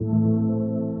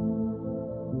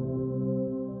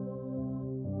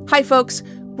Hi, folks.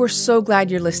 We're so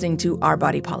glad you're listening to Our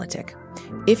Body Politic.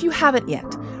 If you haven't yet,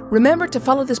 remember to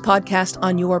follow this podcast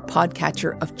on your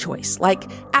podcatcher of choice, like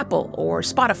Apple or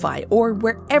Spotify or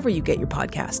wherever you get your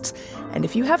podcasts. And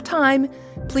if you have time,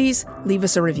 please leave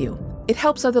us a review. It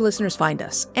helps other listeners find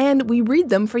us, and we read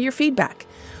them for your feedback.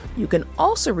 You can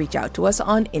also reach out to us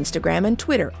on Instagram and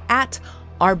Twitter at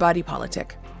Our Body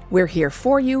Politic. We're here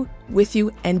for you, with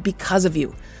you, and because of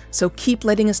you. So keep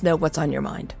letting us know what's on your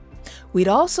mind. We'd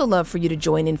also love for you to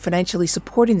join in financially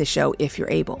supporting the show if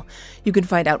you're able. You can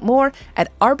find out more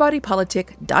at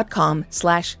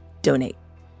ourbodypolitic.com/donate.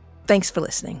 Thanks for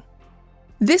listening.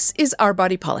 This is Our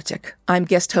Body Politic. I'm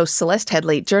guest host Celeste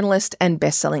Headlee, journalist and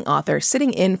best-selling author,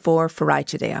 sitting in for Farai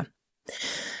Chideya.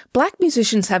 Black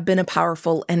musicians have been a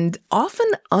powerful and often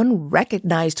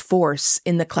unrecognized force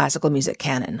in the classical music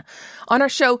canon. On our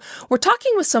show, we're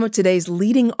talking with some of today's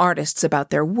leading artists about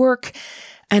their work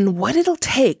and what it'll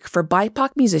take for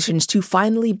BIPOC musicians to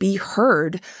finally be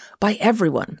heard by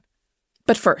everyone.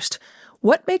 But first,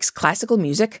 what makes classical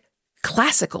music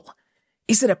classical?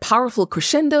 Is it a powerful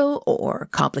crescendo or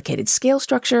complicated scale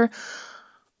structure?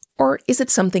 Or is it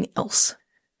something else?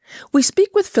 We speak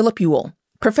with Philip Ewell,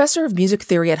 professor of music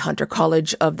theory at Hunter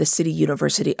College of the City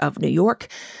University of New York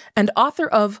and author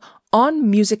of On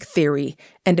Music Theory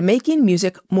and Making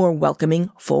Music More Welcoming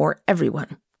for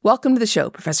Everyone. Welcome to the show,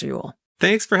 Professor Ewell.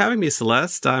 Thanks for having me,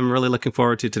 Celeste. I'm really looking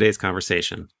forward to today's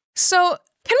conversation. So,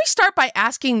 can we start by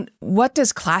asking, what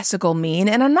does classical mean?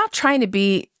 And I'm not trying to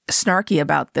be snarky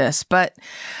about this, but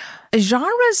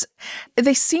genres,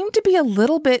 they seem to be a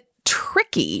little bit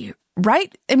tricky,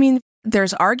 right? I mean,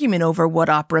 there's argument over what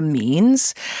opera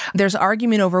means. There's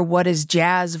argument over what is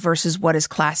jazz versus what is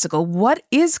classical. What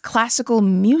is classical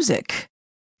music?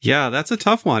 Yeah, that's a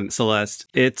tough one, Celeste.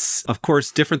 It's, of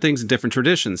course, different things in different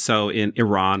traditions. So in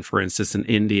Iran, for instance, in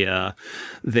India,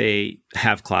 they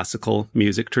have classical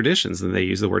music traditions and they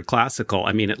use the word classical,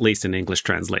 at least in English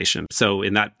translation. So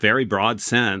in that very broad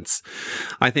sense,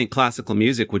 I think classical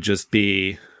music would just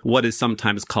be what is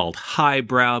sometimes called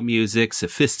highbrow music,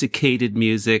 sophisticated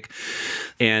music.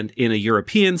 And in a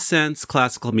European sense,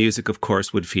 classical music, of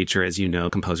course, would feature, as you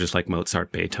know, composers like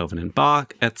Mozart, Beethoven, and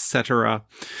Bach, etc.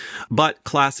 But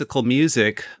classical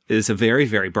music is a very,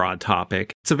 very broad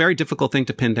topic. It's a very difficult thing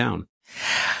to pin down.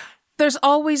 There's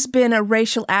always been a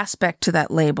racial aspect to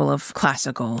that label of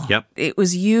classical. Yep. It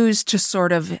was used to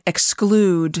sort of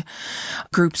exclude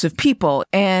groups of people.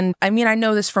 And I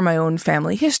know this from my own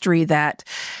family history that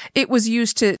it was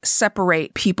used to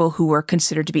separate people who were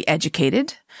considered to be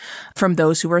educated from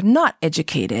those who were not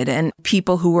educated and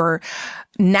people who were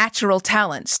natural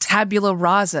talents, tabula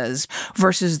rasas,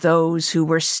 versus those who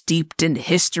were steeped in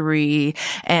history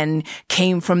and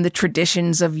came from the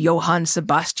traditions of Johann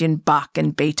Sebastian Bach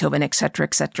and Beethoven, etc.,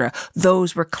 etc.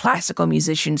 Those were classical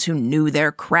musicians who knew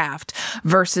their craft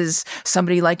versus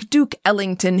somebody like Duke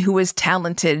Ellington, who was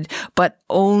talented but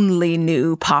only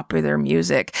knew popular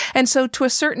music. And so to a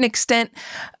certain extent,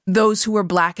 those who were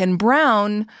black and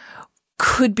brown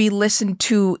could be listened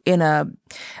to in a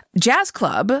jazz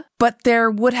club, but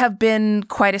there would have been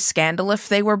quite a scandal if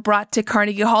they were brought to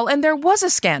Carnegie Hall. And there was a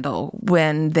scandal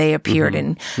when they appeared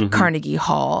in Carnegie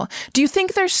Hall. Do you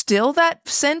think there's still that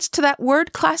sense to that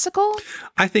word classical?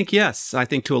 I think yes. I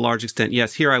think to a large extent,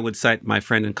 yes. Here I would cite my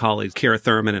friend and colleague, Kara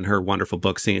Thurman, and her wonderful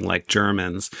book, Singing Like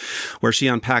Germans, where she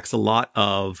unpacks a lot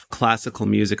of classical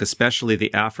music, especially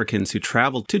the Africans who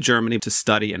traveled to Germany to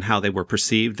study and how they were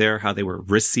perceived there, how they were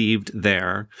received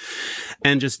there.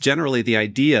 And just generally the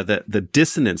idea that the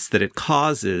dissonance that it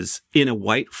causes in a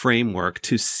white framework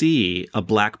to see a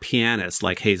black pianist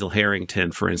like Hazel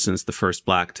Harrington, for instance, the first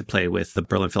black to play with the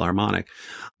Berlin Philharmonic.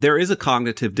 There is a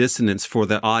cognitive dissonance for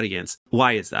the audience.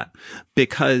 Why is that?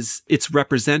 Because it's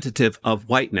representative of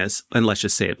whiteness, and let's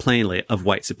just say it plainly, of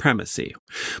white supremacy.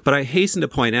 But I hasten to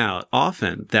point out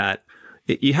often that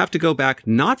you have to go back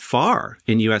not far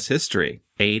in U.S. history,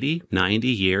 80, 90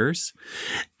 years.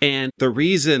 And the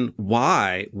reason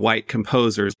why white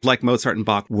composers like Mozart and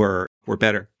Bach were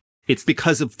better, it's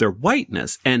because of their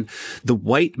whiteness. And the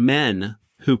white men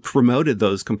who promoted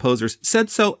those composers said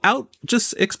so out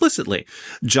just explicitly.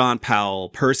 John Powell,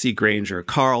 Percy Grainger,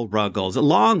 Carl Ruggles, a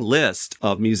long list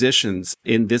of musicians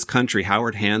in this country,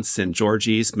 Howard Hanson, George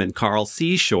Eastman, Carl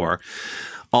Seashore,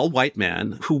 all white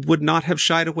men who would not have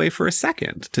shied away for a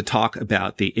second to talk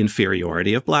about the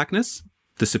inferiority of blackness,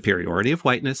 the superiority of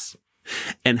whiteness,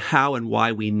 and how and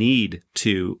why we need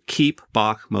to keep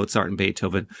Bach, Mozart, and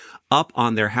Beethoven up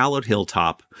on their hallowed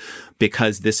hilltop,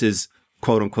 because this is,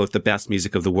 quote unquote, the best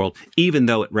music of the world, even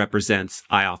though it represents,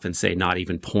 I often say, not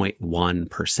even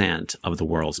 0.1% of the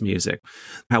world's music.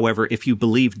 However, if you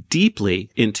believe deeply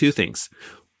in two things,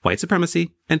 white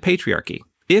supremacy and patriarchy.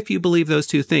 If you believe those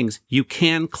two things, you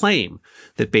can claim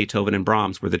that Beethoven and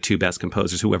Brahms were the two best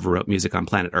composers who ever wrote music on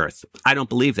planet Earth. I don't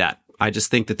believe that. I just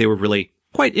think that they were really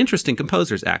quite interesting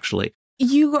composers, actually.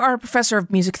 You are a professor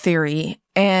of music theory,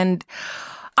 and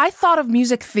I thought of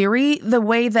music theory the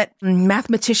way that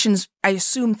mathematicians, I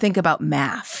assume, think about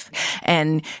math.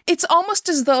 And it's almost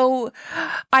as though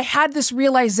I had this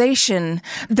realization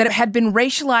that it had been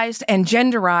racialized and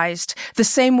genderized the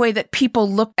same way that people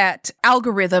look at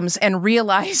algorithms and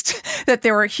realized that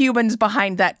there were humans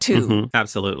behind that too. Mm-hmm,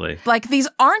 absolutely. Like, these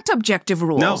aren't objective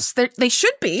rules. No. They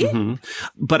should be. Mm-hmm.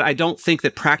 But I don't think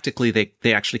that practically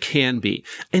they actually can be.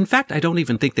 In fact, I don't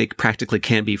even think they practically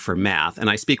can be for math. And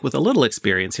I speak with a little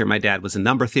experience here. My dad was a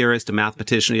number theorist, a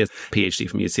mathematician. He has a PhD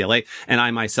from UCLA. And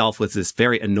I myself was this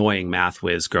very annoying math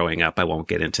whiz growing up. I won't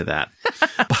get into that.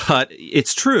 But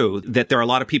it's true that there are a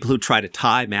lot of people who try to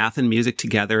tie math and music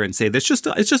together and say it's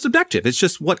just objective. It's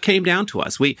just what came down to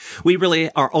us. We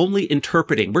really are only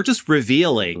interpreting. We're just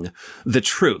revealing the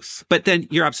truth. But then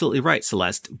you're absolutely right,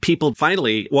 Celeste. People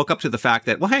finally woke up to the fact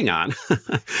that, well, hang on.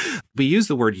 We use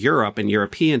the word Europe and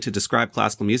European to describe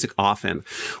classical music often,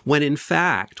 when in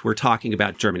fact we're talking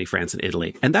about Germany, France, and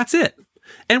Italy. And that's it.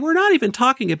 And we're not even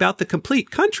talking about the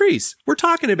complete countries. We're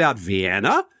talking about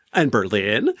Vienna and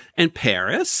Berlin and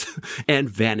Paris and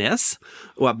Venice.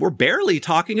 Well, we're barely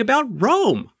talking about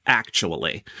Rome,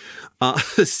 actually.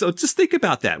 So just think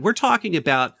about that. We're talking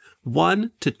about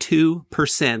 1 to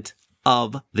 2%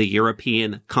 of the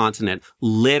European continent,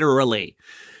 literally.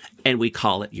 And we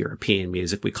call it European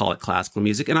music. We call it classical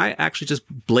music. And I actually just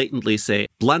bluntly,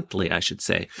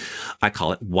 I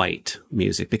call it white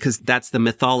music, because that's the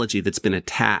mythology that's been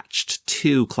attached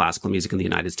to classical music in the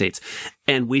United States.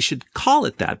 And we should call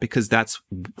it that because that's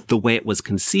the way it was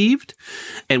conceived.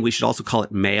 And we should also call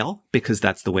it male because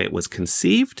that's the way it was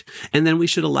conceived. And then we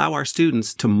should allow our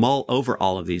students to mull over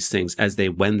all of these things as they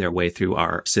wend their way through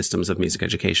our systems of music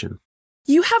education.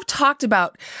 You have talked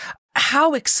about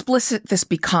how explicit this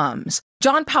becomes.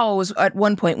 John Powell was at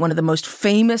one point one of the most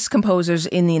famous composers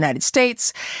in the United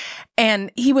States, and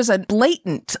he was a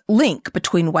blatant link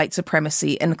between white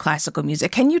supremacy and classical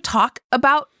music. Can you talk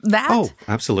about that? Oh,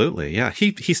 absolutely. Yeah.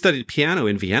 He studied piano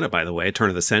in Vienna, by the way, turn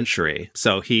of the century.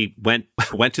 So he went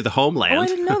to the homeland. Oh, I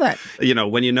didn't know that.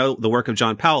 When you know the work of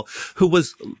John Powell, who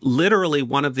was literally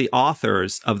one of the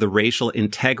authors of the Racial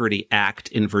Integrity Act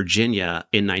in Virginia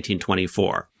in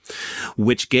 1924.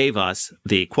 Which gave us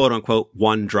the quote-unquote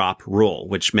one-drop rule,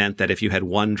 which meant that if you had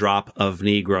 1 drop of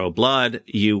Negro blood,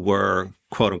 you were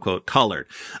quote-unquote colored.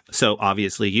 So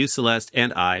obviously you, Celeste,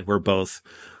 and I were both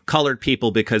colored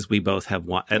people because we both have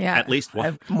one, at least one. I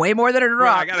have way more than a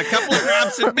drop. Well, I got a couple of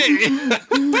drops in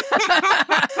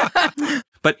me.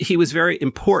 But he was very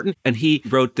important, and he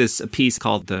wrote this piece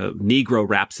called the Negro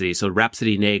Rhapsody, so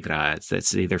Rhapsody Negra,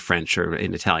 it's either French or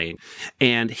in Italian.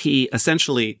 And he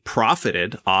essentially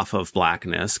profited off of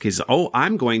Blackness, because,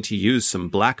 I'm going to use some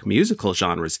Black musical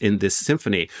genres in this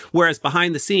symphony. Whereas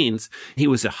behind the scenes, he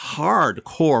was a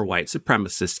hardcore white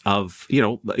supremacist of,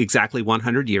 exactly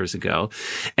 100 years ago.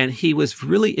 And he was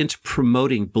really into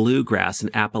promoting bluegrass and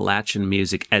Appalachian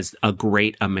music as a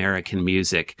great American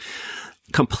music,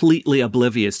 completely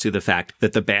oblivious to the fact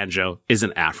that the banjo is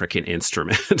an African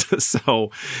instrument. So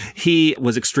he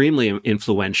was extremely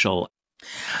influential.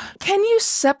 Can you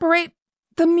separate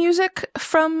the music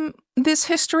from this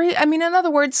history? I mean, in other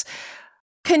words,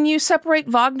 can you separate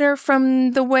Wagner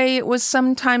from the way it was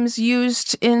sometimes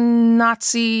used in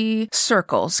Nazi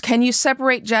circles? Can you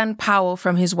separate John Powell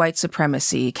from his white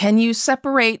supremacy? Can you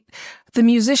separate the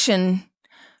musician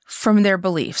from their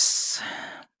beliefs?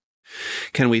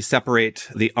 Can we separate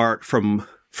the art from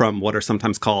what are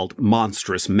sometimes called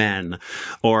monstrous men,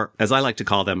 or as I like to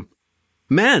call them,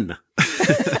 men?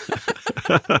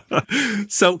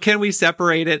 So can we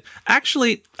separate it?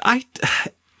 Actually, I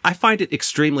find it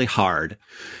extremely hard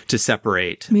to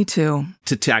separate. Me too.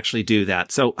 To actually do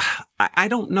that. So I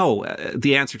don't know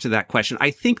the answer to that question.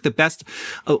 I think the best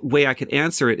way I could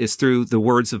answer it is through the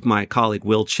words of my colleague,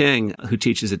 Will Cheng, who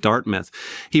teaches at Dartmouth.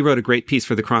 He wrote a great piece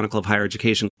for the Chronicle of Higher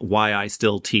Education, Why I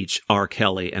Still Teach R.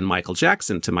 Kelly and Michael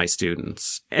Jackson to my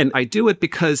students. And I do it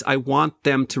because I want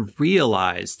them to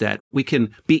realize that we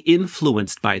can be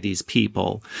influenced by these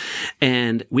people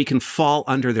and we can fall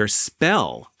under their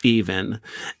spell even.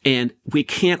 And we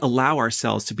can't allow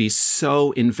ourselves to be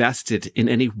so invested in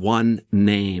any one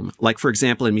name. Like, for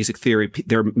example, in music theory,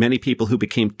 there are many people who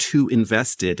became too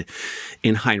invested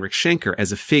in Heinrich Schenker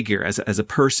as a figure, as a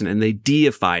person, and they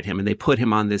deified him and they put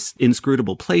him on this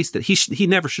inscrutable place that he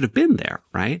never should have been there,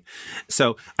 right?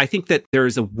 So I think that there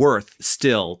is a worth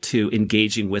still to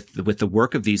engaging with the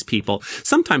work of these people.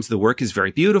 Sometimes the work is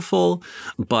very beautiful,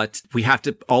 but we have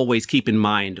to always keep in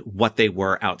mind what they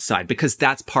were outside, because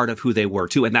that's part of who they were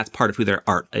too, and that's part of who their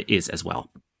art is as well.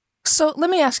 So let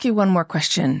me ask you one more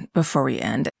question before we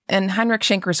end. And Heinrich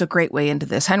Schenker is a great way into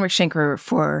this. Heinrich Schenker,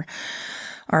 for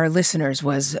our listeners,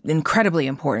 was incredibly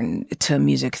important to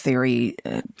music theory,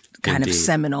 kind of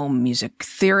seminal music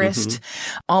theorist.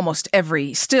 Mm-hmm. Almost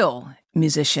every still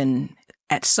musician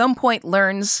at some point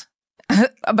learns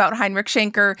about Heinrich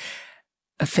Schenker,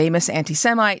 a famous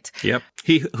anti-Semite. Yep.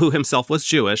 He who himself was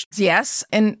Jewish. Yes.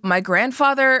 And my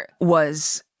grandfather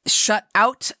was shut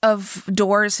out of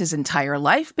doors his entire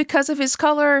life because of his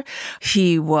color.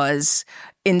 He was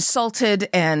insulted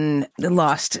and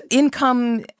lost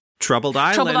income. Troubled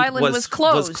Island was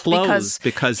closed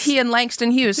because he and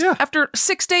Langston Hughes, after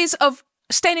 6 days of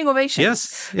standing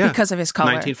ovations because of his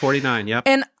color. 1949, yep.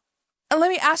 And let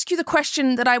me ask you the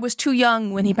question that I was too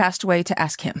young when he passed away to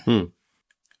ask him.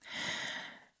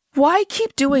 Why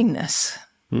keep doing this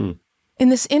in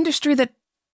this industry that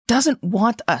doesn't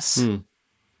want us?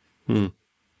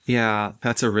 Yeah,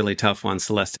 that's a really tough one,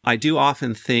 Celeste. I do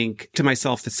often think to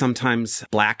myself that sometimes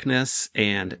Blackness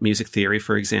and music theory,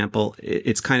 for example,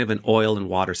 it's kind of an oil and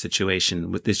water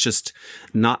situation. It's just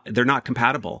they're not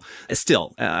compatible.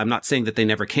 Still, I'm not saying that they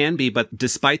never can be, but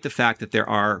despite the fact that there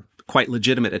are quite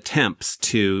legitimate attempts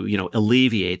to,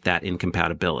 alleviate that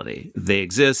incompatibility. They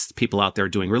exist. People out there are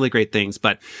doing really great things,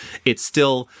 but it's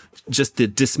still just the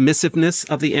dismissiveness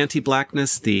of the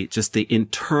anti-Blackness, the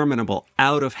interminable,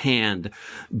 out-of-hand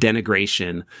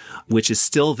denigration, which is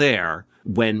still there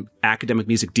when academic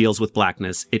music deals with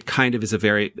Blackness. It kind of is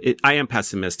I am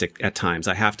pessimistic at times,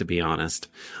 I have to be honest.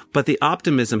 But the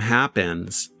optimism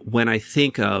happens when I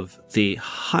think of the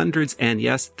hundreds and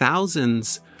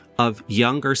thousands of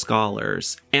younger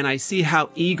scholars, and I see how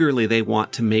eagerly they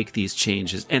want to make these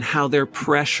changes and how they're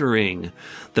pressuring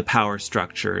the power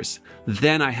structures.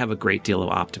 Then I have a great deal of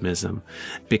optimism,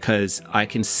 because I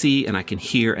can see and I can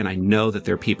hear and I know that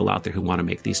there are people out there who want to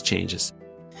make these changes.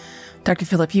 Dr.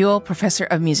 Philip Ewell, professor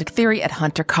of music theory at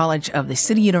Hunter College of the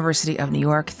City University of New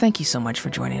York, thank you so much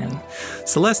for joining me.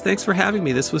 Celeste, thanks for having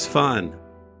me. This was fun.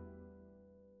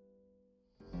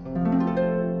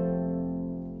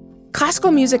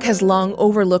 Classical music has long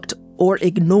overlooked or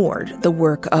ignored the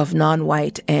work of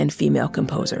non-white and female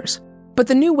composers. But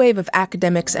the new wave of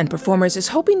academics and performers is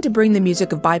hoping to bring the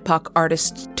music of BIPOC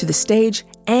artists to the stage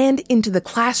and into the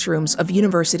classrooms of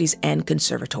universities and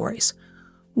conservatories.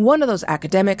 One of those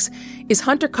academics is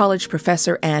Hunter College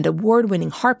professor and award-winning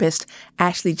harpist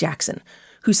Ashley Jackson,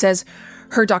 who says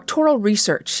her doctoral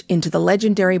research into the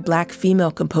legendary Black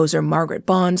female composer Margaret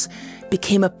Bonds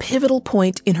became a pivotal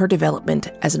point in her development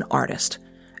as an artist.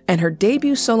 And her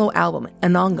debut solo album,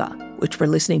 Ananga, which we're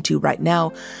listening to right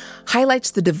now,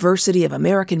 highlights the diversity of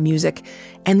American music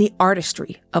and the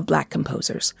artistry of Black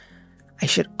composers. I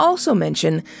should also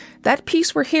mention that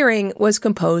piece we're hearing was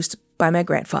composed by my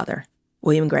grandfather,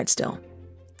 William Grant Still.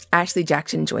 Ashley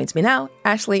Jackson joins me now.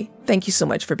 Ashley, thank you so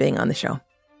much for being on the show.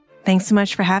 Thanks so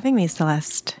much for having me,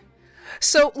 Celeste.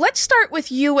 So let's start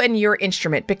with you and your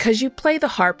instrument, because you play the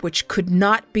harp, which could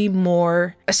not be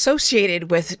more associated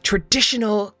with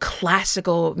traditional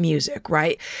classical music,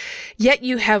 right? Yet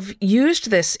you have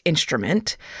used this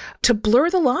instrument to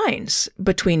blur the lines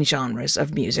between genres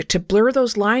of music, to blur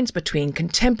those lines between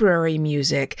contemporary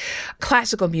music,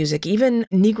 classical music, even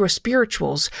Negro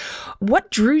spirituals. What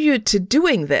drew you to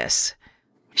doing this?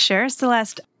 Sure,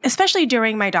 Celeste. Especially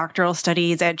during my doctoral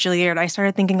studies at Juilliard, I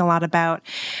started thinking a lot about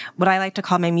what I like to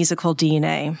call my musical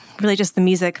DNA, really just the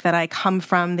music that I come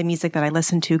from, the music that I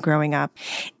listened to growing up.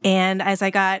 And as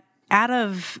I got out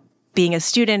of being a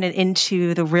student and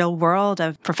into the real world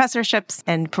of professorships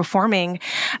and performing,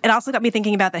 it also got me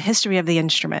thinking about the history of the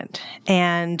instrument.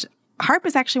 And harp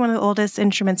is actually one of the oldest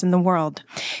instruments in the world,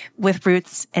 with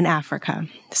roots in Africa.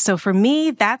 So for me,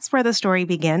 that's where the story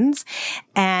begins.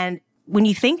 And when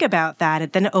you think about that,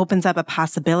 it then opens up a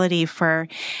possibility for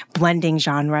blending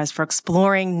genres, for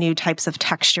exploring new types of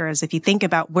textures. If you think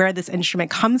about where this instrument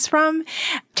comes from,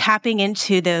 tapping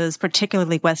into those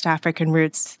particularly West African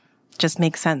roots just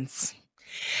makes sense.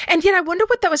 And yet I wonder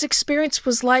what that experience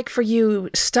was like for you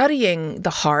studying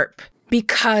the harp,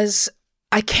 because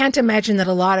I can't imagine that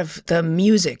a lot of the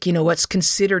music, what's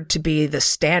considered to be the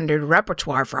standard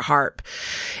repertoire for harp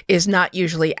is not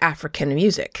usually African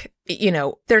music.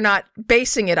 They're not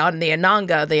basing it on the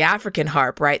Inanga, the African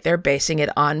harp, right? They're basing it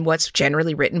on what's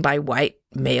generally written by white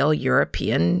male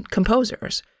European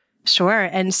composers. Sure.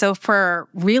 And so for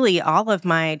really all of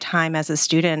my time as a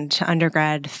student,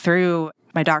 undergrad through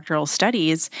my doctoral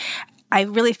studies, I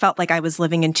really felt like I was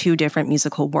living in two different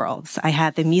musical worlds. I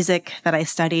had the music that I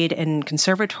studied in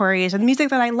conservatories and the music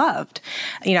that I loved.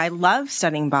 I loved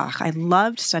studying Bach. I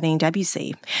loved studying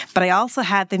Debussy. But I also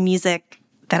had the music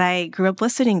that I grew up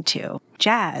listening to,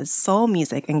 jazz, soul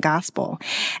music, and gospel.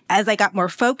 As I got more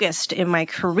focused in my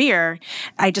career,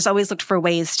 I just always looked for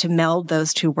ways to meld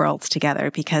those two worlds together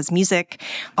because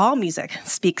all music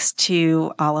speaks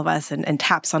to all of us and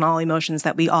taps on all emotions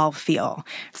that we all feel.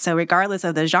 So regardless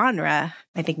of the genre,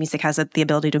 I think music has the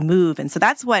ability to move. And so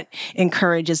that's what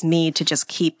encourages me to just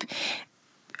keep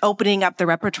opening up the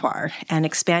repertoire and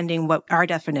expanding what our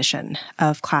definition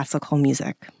of classical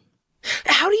music.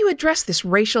 How do you address this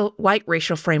white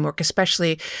racial framework,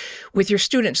 especially with your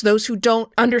students, those who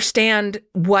don't understand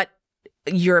what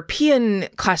European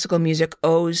classical music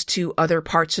owes to other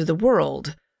parts of the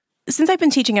world? Since I've been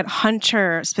teaching at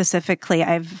Hunter specifically,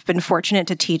 I've been fortunate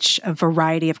to teach a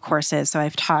variety of courses. So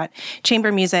I've taught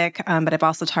chamber music, but I've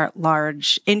also taught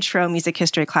large intro music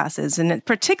history classes. And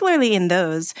particularly in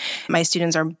those, my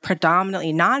students are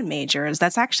predominantly non-majors.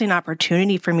 That's actually an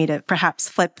opportunity for me to perhaps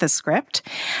flip the script.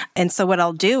 And so what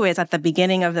I'll do is at the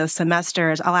beginning of those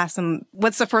semesters, I'll ask them,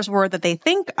 what's the first word that they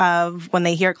think of when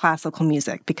they hear classical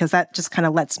music? Because that just kind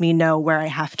of lets me know where I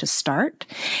have to start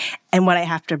and what I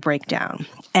have to break down.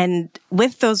 And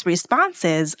with those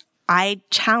responses, I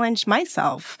challenged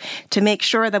myself to make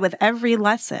sure that with every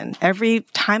lesson, every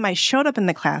time I showed up in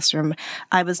the classroom,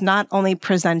 I was not only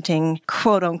presenting,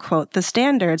 quote unquote, the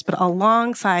standards, but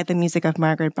alongside the music of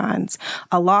Margaret Bonds,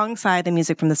 alongside the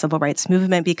music from the Civil Rights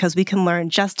Movement, because we can learn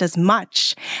just as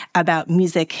much about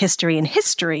music history and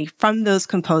history from those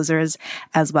composers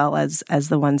as well as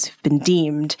the ones who've been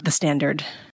deemed the standard.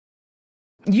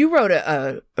 You wrote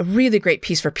a really great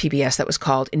piece for PBS that was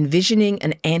called Envisioning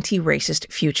an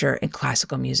Anti-Racist Future in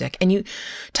Classical Music. And you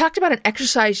talked about an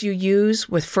exercise you use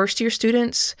with first-year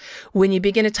students when you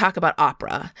begin to talk about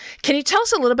opera. Can you tell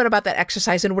us a little bit about that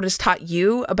exercise and what it's taught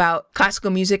you about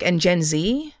classical music and Gen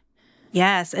Z?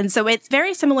 Yes. And so it's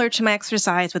very similar to my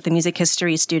exercise with the music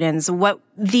history students. What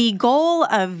the goal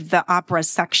of the opera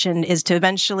section is to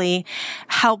eventually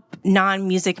help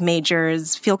non-music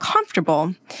majors feel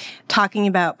comfortable talking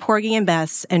about Porgy and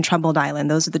Bess and Troubled Island.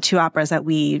 Those are the two operas that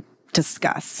we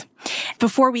discuss.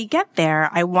 Before we get there,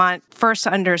 I want first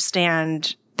to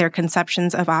understand their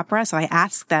conceptions of opera. So I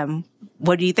ask them,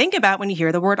 what do you think about when you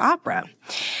hear the word opera?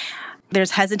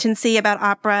 There's hesitancy about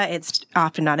opera. It's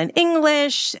often not in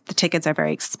English. The tickets are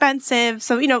very expensive.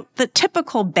 So, the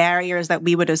typical barriers that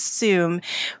we would assume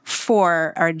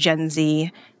for our Gen Z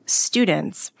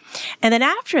students. And then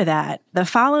after that, the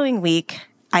following week,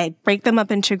 I break them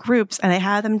up into groups and I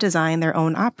have them design their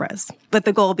own operas, with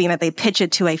the goal being that they pitch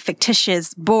it to a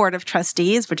fictitious board of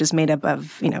trustees, which is made up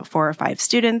of, 4 or 5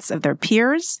 students of their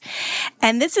peers.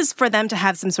 And this is for them to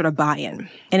have some sort of buy-in.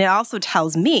 And it also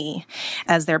tells me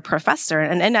as their professor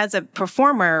and as a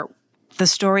performer, the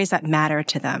stories that matter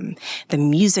to them, the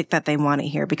music that they want to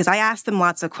hear. Because I ask them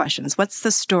lots of questions. What's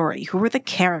the story? Who are the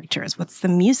characters? What's the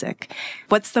music?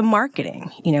 What's the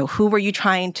marketing? Who were you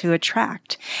trying to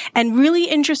attract? And really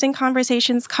interesting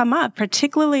conversations come up,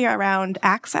 particularly around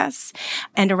access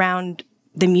and around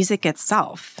the music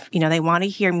itself. They want to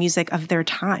hear music of their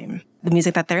time, the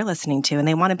music that they're listening to, and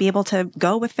they want to be able to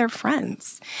go with their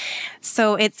friends.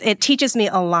 So it teaches me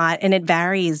a lot, and it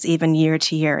varies even year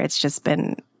to year. It's just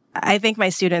been, I thank my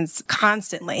students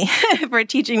constantly for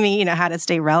teaching me, how to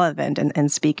stay relevant and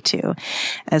speak to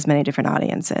as many different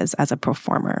audiences as a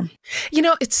performer.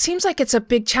 It seems like it's a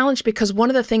big challenge because one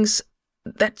of the things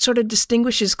that sort of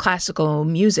distinguishes classical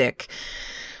music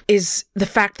is the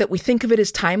fact that we think of it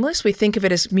as timeless. We think of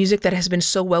it as music that has been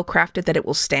so well crafted that it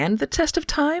will stand the test of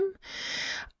time.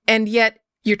 And yet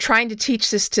you're trying to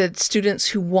teach this to students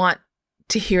who want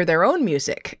to hear their own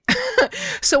music.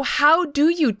 So how do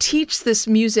you teach this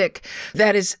music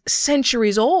that is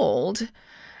centuries old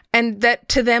and that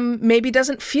to them maybe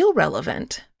doesn't feel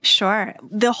relevant? Sure.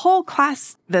 The whole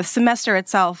class, the semester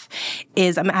itself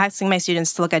I'm asking my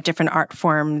students to look at different art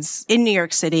forms in New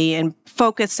York City and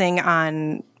focusing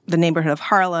on the neighborhood of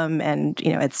Harlem and,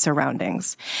 its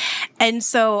surroundings. And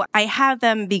so I have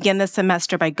them begin the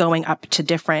semester by going up to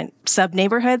different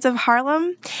sub-neighborhoods of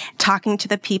Harlem, talking to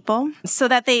the people, so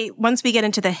that once we get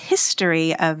into the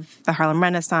history of the Harlem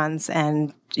Renaissance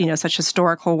and, such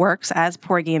historical works as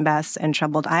Porgy and Bess and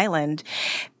Troubled Island,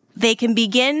 they can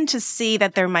begin to see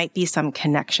that there might be some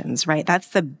connections, right? That's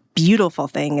the beautiful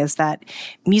thing, is that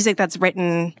music that's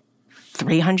written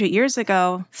 300 years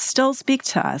ago still speak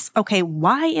to us. Okay,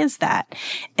 why is that?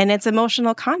 And it's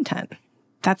emotional content.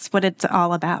 That's what it's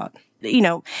all about.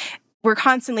 We're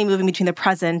constantly moving between the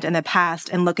present and the past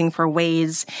and looking for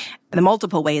the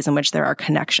multiple ways in which there are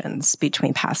connections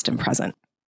between past and present.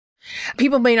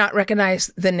 People may not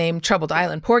recognize the name Troubled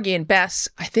Island. Porgy and Bess,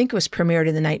 I think it was premiered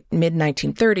in the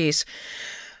mid-1930s.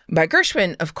 By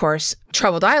Gershwin, of course.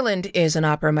 Troubled Island is an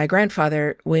opera my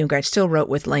grandfather, William Gride Still, wrote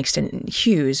with Langston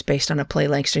Hughes, based on a play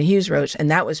Langston Hughes wrote, and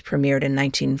that was premiered in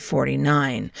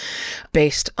 1949,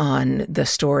 based on the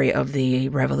story of the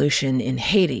revolution in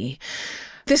Haiti.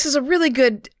 This is a really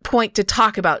good point to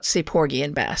talk about, say, Porgy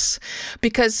and Bess,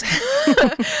 because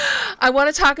I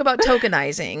want to talk about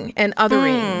tokenizing and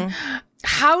othering.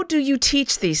 How do you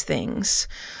teach these things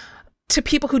to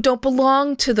people who don't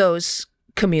belong to those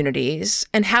communities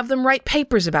and have them write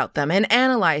papers about them and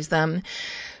analyze them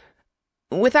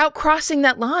without crossing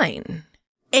that line?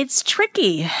 It's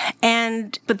tricky,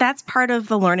 but that's part of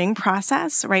the learning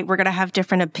process, right? We're going to have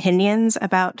different opinions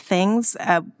about things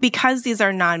because these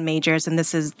are non-majors and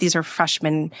these are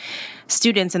freshman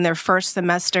students in their first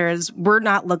semesters. We're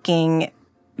not looking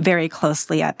very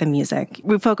closely at the music.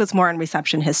 We focus more on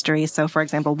reception history. So, for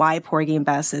example, why Porgy and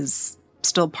Bess is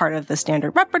still part of the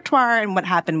standard repertoire and what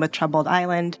happened with Troubled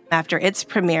Island after its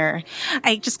premiere.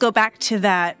 I just go back to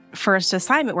that first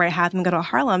assignment where I had them go to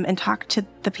Harlem and talk to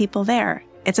the people there.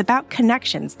 It's about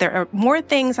connections. There are more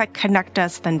things that connect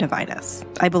us than divide us.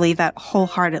 I believe that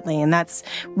wholeheartedly, and that's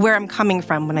where I'm coming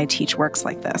from when I teach works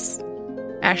like this.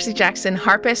 Ashley Jackson,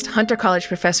 harpist, Hunter College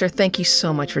professor, thank you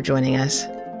so much for joining us.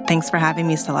 Thanks for having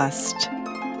me, Celeste.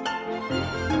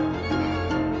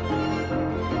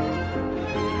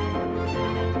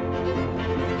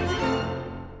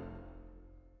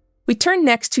 We turn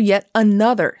next to yet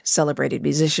another celebrated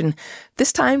musician,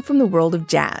 this time from the world of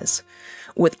jazz.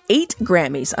 With 8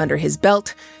 Grammys under his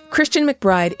belt, Christian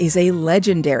McBride is a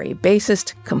legendary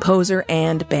bassist, composer,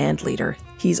 and band leader.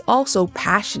 He's also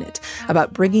passionate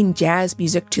about bringing jazz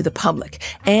music to the public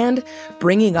and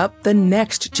bringing up the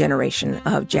next generation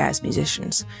of jazz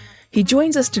musicians. He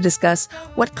joins us to discuss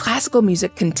what classical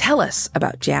music can tell us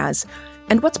about jazz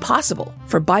and what's possible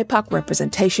for BIPOC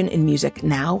representation in music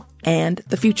now and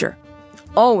the future.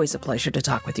 Always a pleasure to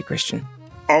talk with you, Christian.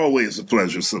 Always a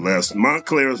pleasure, Celeste.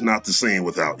 Montclair is not the same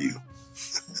without you.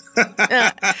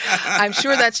 I'm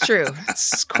sure that's true.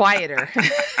 It's quieter.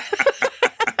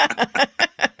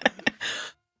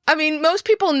 I mean, most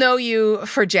people know you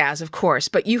for jazz, of course,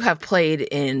 but you have played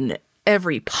in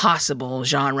every possible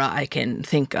genre I can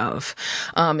think of,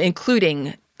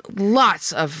 including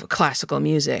lots of classical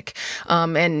music.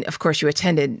 And of course, you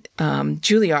attended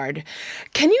Juilliard.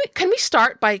 Can we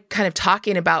start by kind of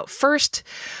talking about first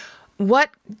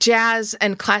what jazz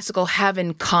and classical have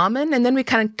in common, and then we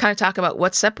kind of talk about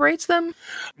what separates them?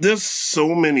 There's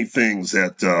so many things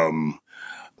that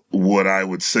what I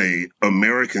would say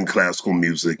American classical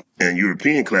music and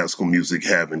European classical music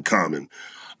have in common.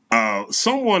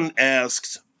 Someone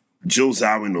asked Joe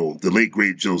Zawinul, the late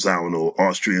great Joe Zawinul,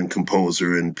 Austrian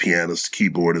composer and pianist,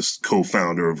 keyboardist,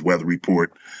 co-founder of Weather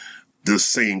Report, the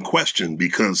same question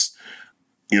because,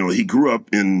 he grew up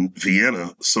in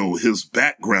Vienna. So his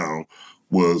background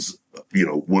was,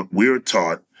 what we're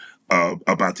taught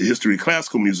about the history of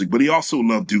classical music, but he also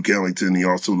loved Duke Ellington. He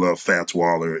also loved Fats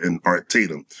Waller and Art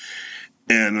Tatum.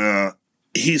 And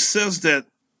he says that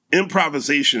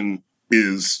improvisation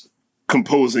is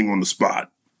composing on the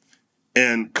spot.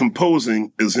 And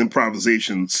composing is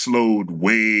improvisation slowed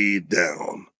way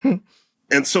down.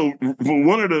 And so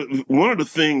one of the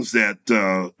things that,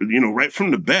 right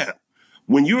from the bat,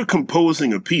 when you're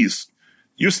composing a piece,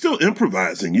 you're still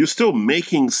improvising. You're still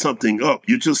making something up.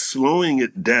 You're just slowing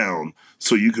it down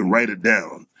so you can write it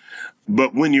down.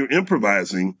 But when you're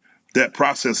improvising, that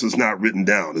process is not written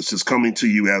down. It's just coming to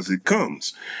you as it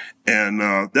comes. And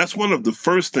that's one of the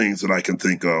first things that I can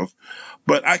think of.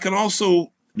 But I can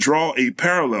also draw a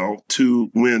parallel to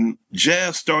when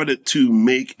jazz started to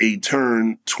make a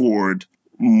turn toward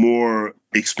more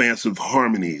expansive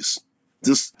harmonies.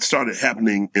 This started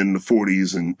happening in the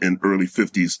 40s and early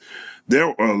 50s. There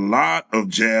were a lot of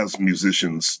jazz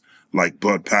musicians like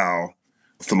Bud Powell,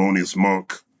 Thelonious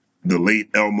Monk, the late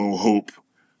Elmo Hope,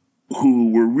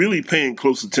 who were really paying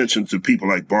close attention to people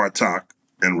like Bartok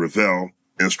and Ravel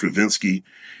and Stravinsky,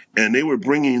 and they were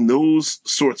bringing those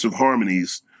sorts of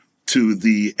harmonies to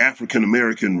the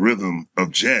African-American rhythm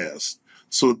of jazz.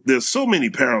 So there's so many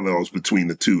parallels between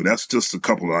the two. That's just a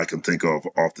couple that I can think of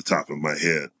off the top of my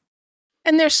head.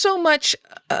 And there's so much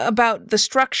about the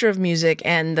structure of music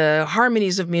and the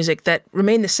harmonies of music that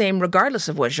remain the same regardless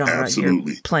of what genre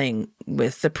Absolutely. You're playing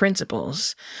with, the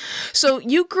principles. So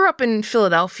you grew up in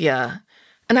Philadelphia,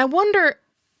 and I wonder,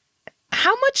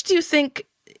 how much do you think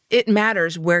it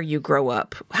matters where you grow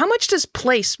up? How much does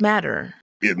place matter?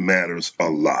 It matters a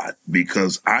lot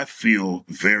because I feel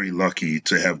very lucky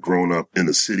to have grown up in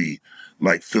a city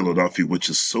like Philadelphia, which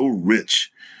is so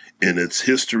rich in its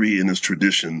history and its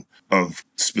tradition of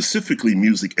specifically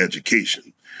music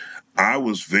education. I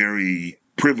was very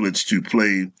privileged to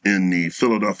play in the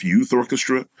Philadelphia Youth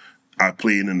Orchestra. I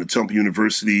played in the Temple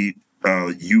University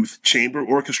Youth Chamber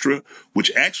Orchestra,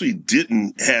 which actually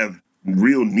didn't have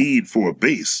real need for a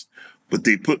bass, but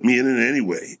they put me in it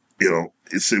anyway. You know,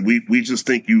 it said, we just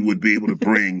think you would be able to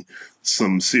bring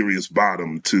some serious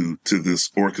bottom to this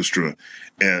orchestra.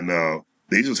 And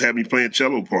they just had me playing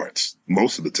cello parts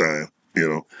most of the time, you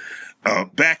know,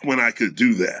 back when I could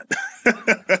do that.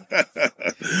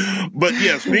 But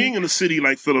yes, being in a city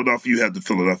like Philadelphia, you had the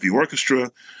Philadelphia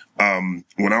Orchestra.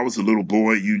 When I was a little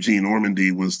boy, Eugene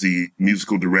Ormandy was the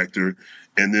musical director.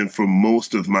 And then for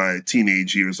most of my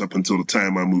teenage years, up until the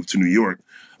time I moved to New York,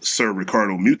 Sir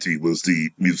Ricardo Muti was the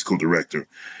musical director.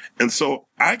 And so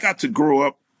I got to grow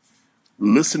up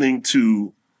listening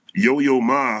to Yo-Yo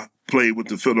Ma play with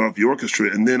the Philadelphia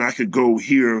Orchestra, and then I could go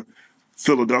hear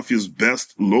Philadelphia's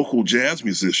best local jazz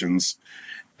musicians.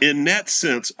 In that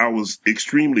sense, I was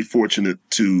extremely fortunate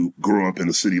to grow up in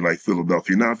a city like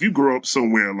Philadelphia. Now, if you grow up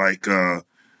somewhere like,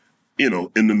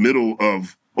 in the middle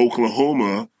of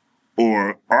Oklahoma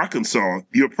or Arkansas,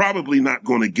 you're probably not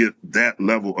going to get that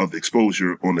level of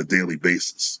exposure on a daily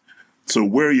basis. So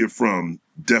where you're from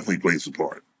definitely plays a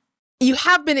part. You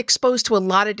have been exposed to a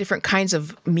lot of different kinds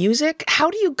of music. How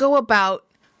do you go about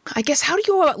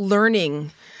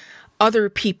learning other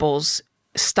people's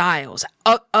styles,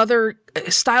 other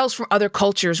styles from other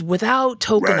cultures without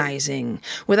tokenizing,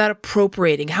 without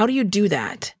appropriating? How do you do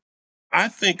that? I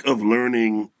think of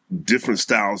learning different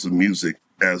styles of music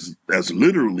as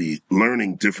literally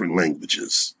learning different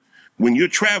languages. When you're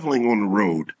traveling on the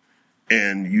road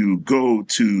and you go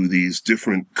to these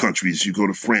different countries, you go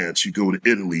to France, you go to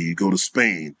Italy, you go to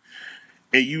Spain,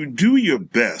 and you do your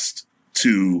best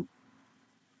to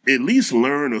at least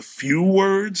learn a few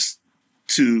words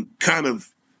to kind of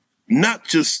not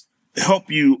just help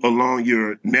you along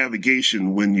your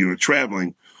navigation when you're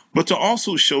traveling, but to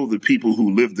also show the people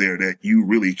who live there that you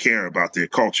really care about their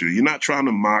culture. You're not trying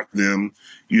to mock them.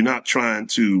 You're not trying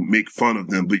to make fun of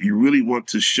them, but you really want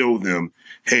to show them,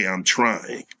 hey, I'm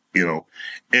trying, you know.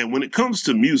 And when it comes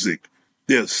to music,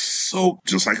 just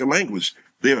like a language,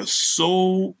 there are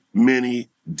so many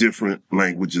different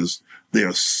languages. There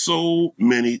are so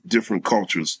many different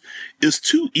cultures. It's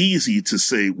too easy to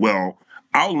say, well,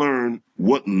 I'll learn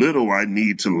what little I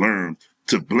need to learn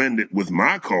to blend it with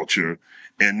my culture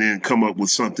and then come up with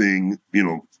something,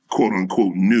 quote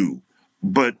unquote new.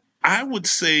 But I would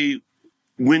say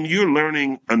when you're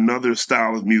learning another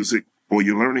style of music or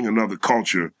you're learning another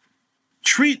culture,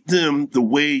 treat them the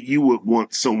way you would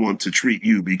want someone to treat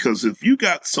you. Because if you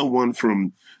got someone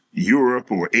from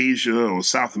Europe or Asia or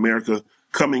South America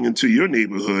coming into your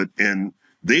neighborhood and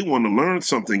they want to learn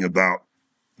something about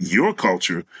your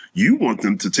culture, you want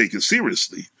them to take it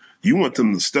seriously. You want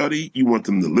them to study. You want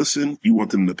them to listen. You want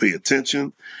them to pay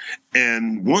attention.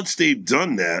 And once they've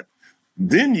done that,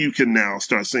 then you can now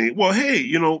start saying, well,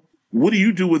 hey, what do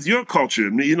you do with your culture?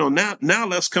 Now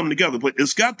let's come together. But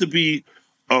it's got to be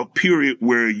a period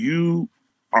where you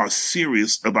are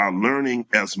serious about learning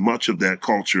as much of that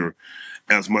culture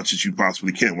as much as you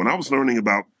possibly can. When I was learning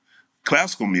about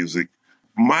classical music,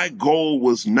 my goal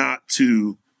was not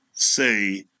to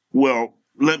say, well,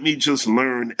 let me just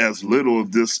learn as little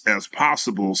of this as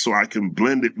possible so I can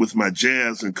blend it with my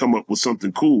jazz and come up with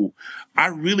something cool. I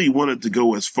really wanted to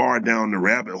go as far down the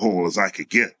rabbit hole as I could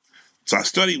get. So I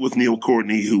studied with Neil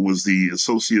Courtney, who was the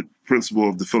associate principal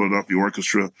of the Philadelphia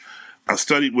Orchestra. I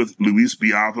studied with Luis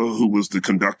Biava, who was the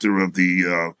conductor of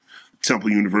the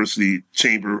Temple University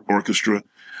Chamber Orchestra.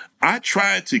 I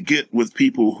tried to get with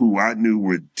people who I knew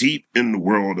were deep in the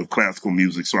world of classical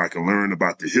music so I could learn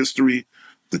about the history,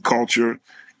 the culture,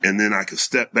 and then I could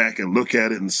step back and look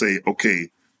at it and say, okay,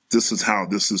 this is how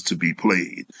this is to be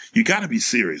played. You got to be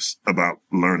serious about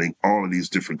learning all of these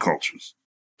different cultures.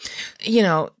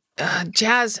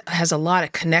 jazz has a lot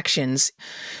of connections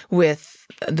with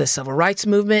the civil rights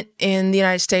movement in the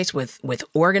United States, with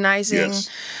organizing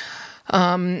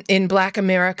in Black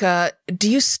America. Do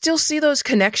you still see those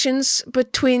connections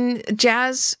between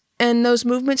jazz and those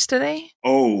movements today?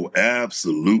 Oh,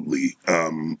 absolutely.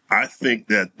 I think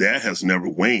that has never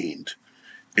waned.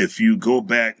 If you go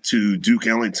back to Duke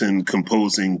Ellington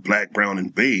composing Black, Brown,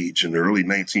 and Beige in the early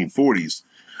 1940s,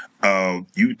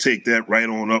 you take that right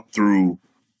on up through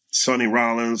Sonny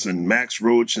Rollins and Max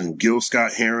Roach and Gil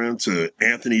Scott-Heron to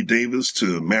Anthony Davis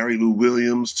to Mary Lou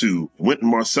Williams to Wynton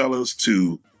Marsalis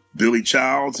to Billy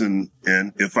Childs. And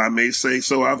if I may say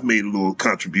so, I've made a little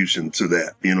contribution to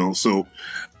that, So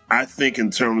I think in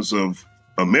terms of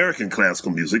American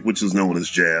classical music, which is known as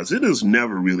jazz, it has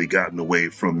never really gotten away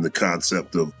from the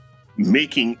concept of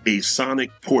making a sonic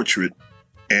portrait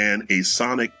and a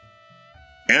sonic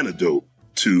antidote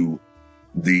to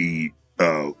the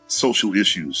social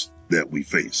issues that we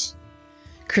face.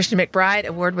 Christian McBride,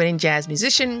 award-winning jazz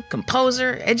musician,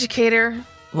 composer, educator,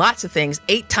 lots of things.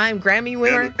 8-time Grammy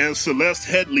winner. And Celeste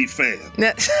Headlee fan.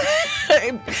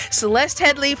 Celeste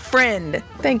Headlee friend.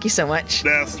 Thank you so much.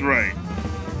 That's right.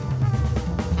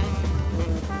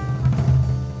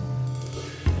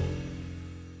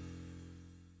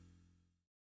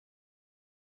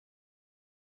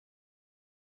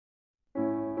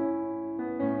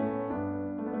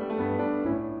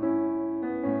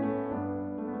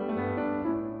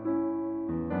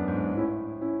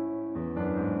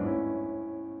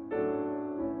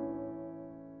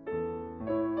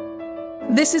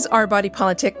 This is Our Body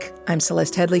Politic. I'm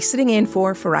Celeste Headlee, sitting in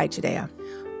for Farai Chideya.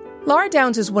 Lara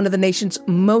Downes is one of the nation's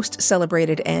most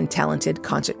celebrated and talented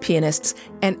concert pianists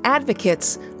and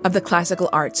advocates of the classical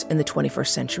arts in the 21st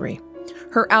century.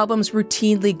 Her albums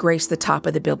routinely grace the top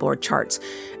of the Billboard charts,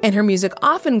 and her music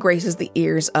often graces the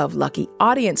ears of lucky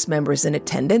audience members in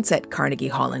attendance at Carnegie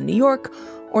Hall in New York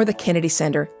or the Kennedy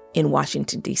Center in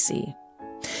Washington, D.C.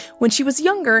 When she was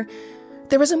younger,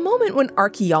 there was a moment when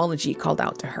archaeology called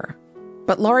out to her.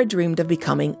 But Lara dreamed of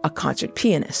becoming a concert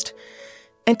pianist.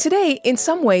 And today, in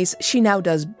some ways, she now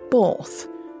does both.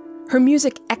 Her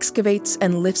music excavates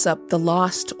and lifts up the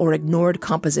lost or ignored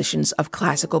compositions of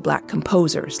classical Black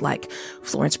composers like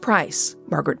Florence Price,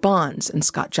 Margaret Bonds, and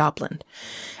Scott Joplin.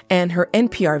 And her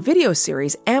NPR video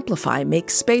series, Amplify,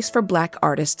 makes space for Black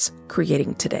artists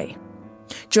creating today.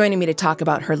 Joining me to talk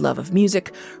about her love of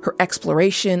music, her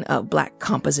exploration of Black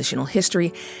compositional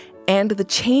history, and the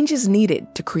changes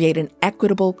needed to create an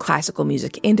equitable classical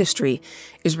music industry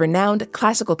is renowned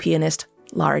classical pianist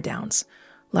Lara Downes.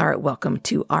 Lara, welcome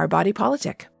to Our Body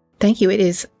Politic. Thank you. It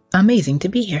is amazing to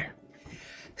be here.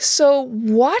 So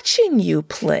watching you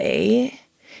play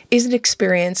is an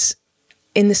experience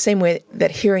in the same way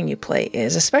that hearing you play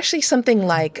is, especially something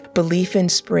like Belief in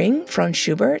Spring, Franz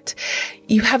Schubert.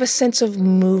 You have a sense of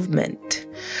movement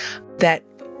that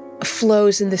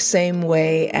flows in the same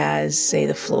way as, say,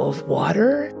 the flow of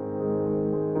water.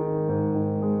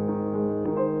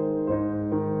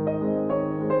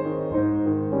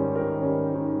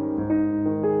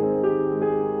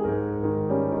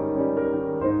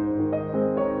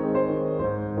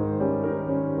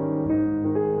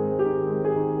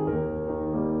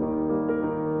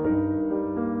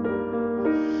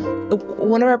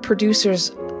 One of our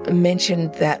producers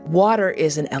mentioned that water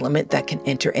is an element that can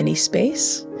enter any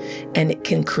space and it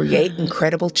can create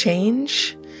incredible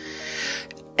change.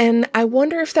 And I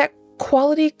wonder if that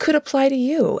quality could apply to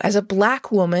you. As a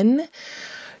Black woman,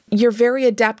 your very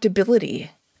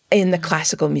adaptability in the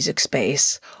classical music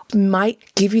space might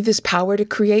give you this power to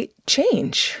create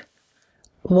change.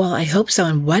 Well, I hope so.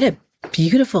 And what a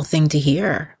beautiful thing to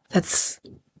hear. That's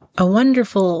a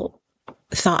wonderful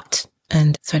thought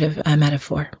and sort of a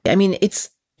metaphor. I mean, it's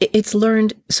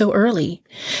learned so early.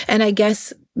 And I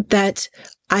guess that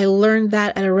I learned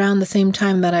that at around the same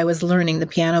time that I was learning the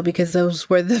piano, because those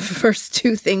were the first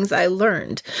two things I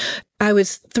learned. I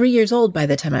was 3 years old by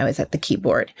the time I was at the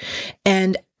keyboard.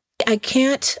 And I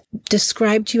can't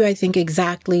describe to you, I think,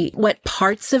 exactly what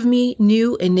parts of me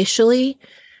knew initially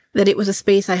that it was a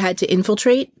space I had to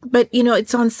infiltrate. But,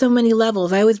 it's on so many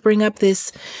levels. I always bring up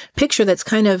this picture that's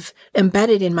kind of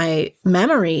embedded in my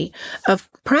memory of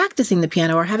practicing the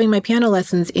piano or having my piano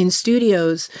lessons in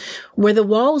studios where the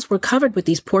walls were covered with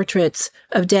these portraits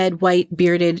of dead, white,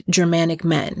 bearded Germanic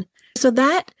men. So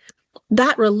that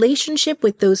relationship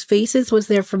with those faces was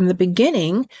there from the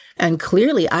beginning, and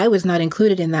clearly I was not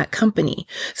included in that company.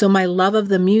 So my love of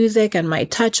the music and my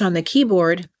touch on the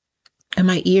keyboard and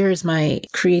my ears, my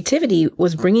creativity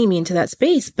was bringing me into that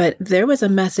space. But there was a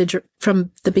message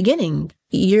from the beginning.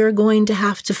 You're going to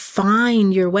have to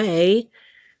find your way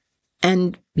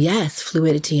And yes,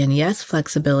 fluidity, and yes,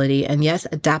 flexibility, and yes,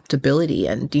 adaptability,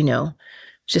 and,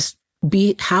 just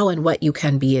be how and what you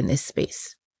can be in this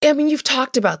space. I mean, you've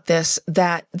talked about this,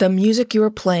 that the music you were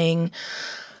playing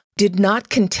did not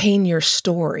contain your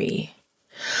story.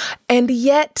 And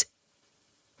yet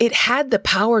it had the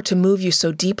power to move you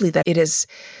so deeply that it has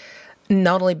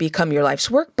not only become your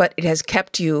life's work, but it has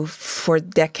kept you for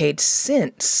decades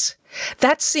since.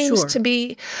 That seems to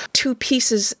be two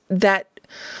pieces that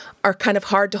are kind of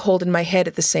hard to hold in my head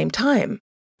at the same time.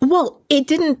 Well, it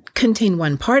didn't contain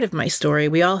one part of my story.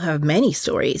 We all have many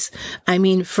stories. I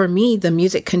mean, for me, the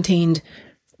music contained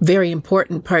very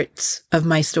important parts of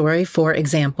my story. For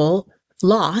example,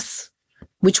 loss,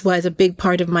 which was a big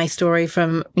part of my story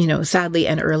from, sadly,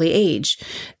 an early age.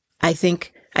 I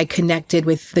think I connected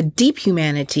with the deep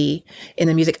humanity in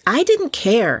the music. I didn't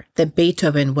care that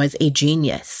Beethoven was a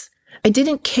genius. I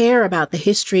didn't care about the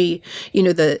history,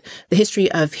 the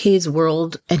history of his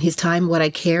world and his time. What I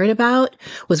cared about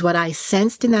was what I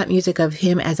sensed in that music of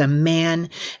him as a man,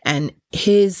 and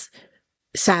his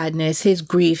sadness, his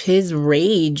grief, his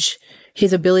rage,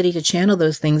 his ability to channel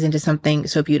those things into something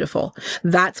so beautiful.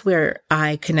 That's where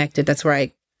I connected. That's where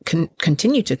I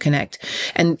continue to connect.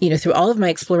 And, through all of my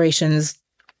explorations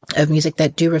of music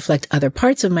that do reflect other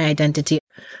parts of my identity,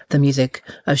 the music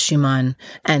of Schumann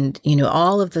and,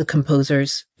 all of the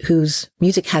composers whose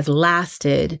music has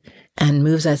lasted and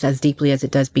moves us as deeply as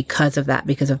it does because of that,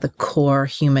 because of the core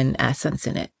human essence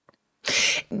in it.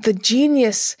 The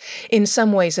genius in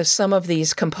some ways of some of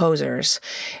these composers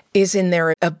is in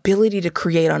their ability to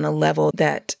create on a level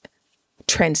that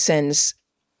transcends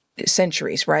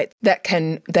centuries, right? That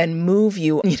can then move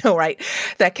you, right?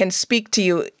 That can speak to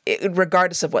you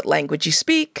regardless of what language you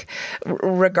speak,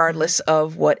 regardless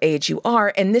of what age you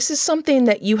are. And this is something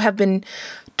that you have been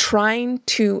trying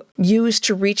to use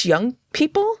to reach young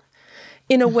people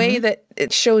in a way that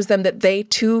it shows them that they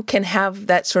too can have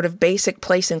that sort of basic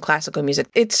place in classical music.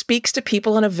 It speaks to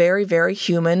people on a very, very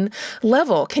human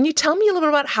level. Can you tell me a little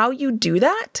bit about how you do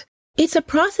that? It's a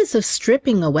process of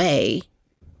stripping away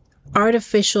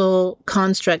artificial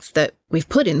constructs that we've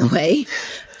put in the way,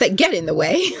 that get in the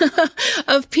way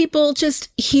of people just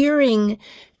hearing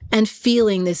and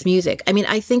feeling this music. I mean,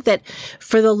 I think that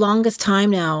for the longest time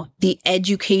now, the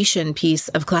education piece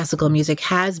of classical music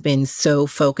has been so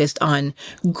focused on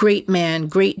great man,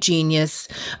 great genius,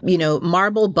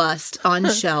 marble bust on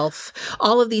shelf,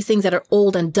 all of these things that are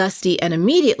old and dusty and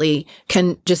immediately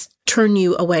can just turn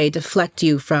you away, deflect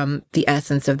you from the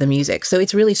essence of the music. So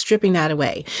it's really stripping that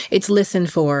away. It's listen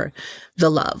for the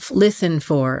love, listen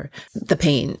for the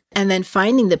pain, and then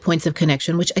finding the points of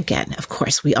connection, which again, of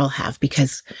course, we all have,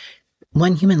 because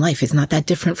one human life is not that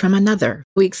different from another.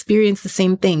 We experience the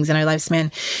same things in our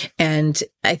lifespan. And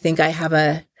I think I have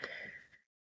a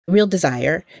real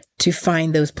desire to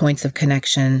find those points of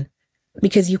connection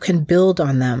because you can build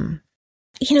on them.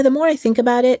 The more I think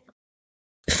about it,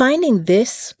 finding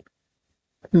this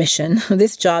mission,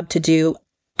 this job to do,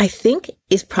 I think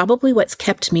is probably what's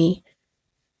kept me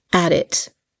at it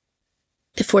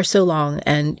for so long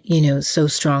and, so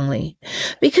strongly.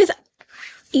 Because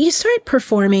you start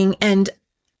performing and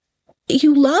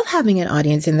you love having an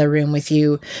audience in the room with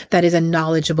you that is a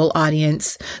knowledgeable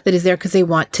audience that is there because they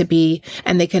want to be,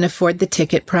 and they can afford the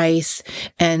ticket price,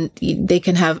 and they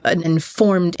can have an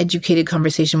informed, educated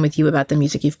conversation with you about the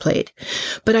music you've played.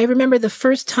 But I remember the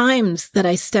first times that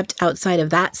I stepped outside of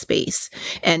that space,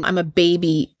 and I'm a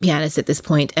baby pianist at this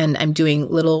point, and I'm doing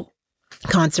little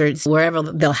concerts wherever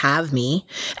they'll have me.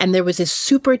 And there was this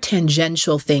super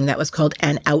tangential thing that was called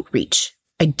an outreach.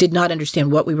 I did not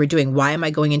understand what we were doing. Why am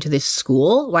I going into this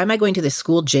school? Why am I going to this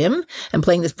school gym and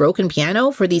playing this broken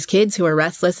piano for these kids who are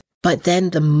restless? But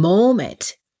then the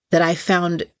moment that I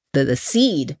found the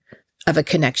seed of a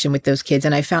connection with those kids,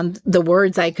 and I found the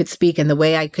words I could speak and the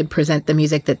way I could present the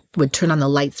music that would turn on the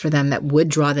lights for them, that would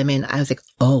draw them in, I was like,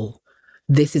 oh,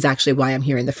 this is actually why I'm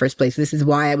here in the first place. This is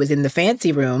why I was in the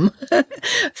fancy room.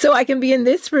 So I can be in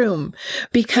this room.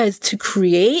 Because to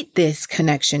create this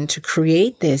connection, to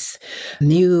create this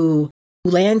new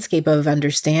landscape of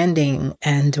understanding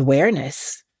and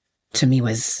awareness, to me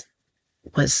was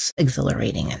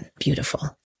exhilarating and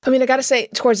beautiful. I mean, I got to say,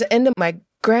 towards the end of my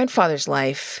grandfather's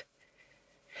life,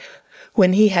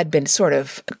 when he had been sort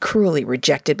of cruelly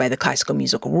rejected by the classical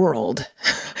music world,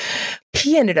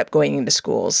 he ended up going into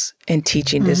schools and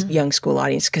teaching this young school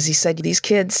audience because he said, these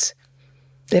kids,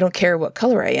 they don't care what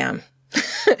color I am.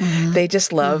 They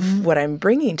just love what I'm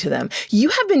bringing to them. You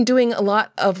have been doing a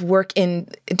lot of work in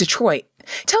Detroit.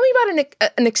 Tell me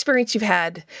about an experience you've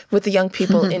had with the young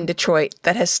people in Detroit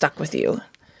that has stuck with you.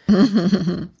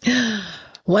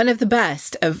 one of the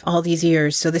best of all these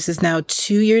years. So this is now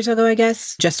 2 years ago, I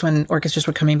guess, just when orchestras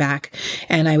were coming back.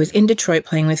 And I was in Detroit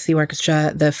playing with the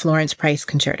orchestra, the Florence Price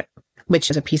Concerto, which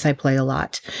is a piece I play a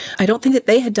lot. I don't think that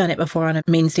they had done it before on a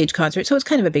main stage concert, so it was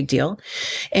kind of a big deal.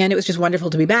 And it was just wonderful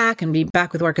to be back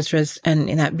with orchestras and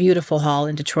in that beautiful hall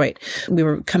in Detroit. We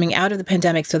were coming out of the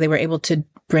pandemic, so they were able to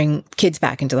bring kids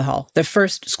back into the hall. The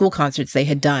first school concerts they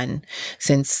had done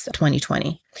since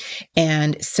 2020.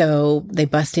 And so they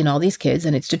bust in all these kids,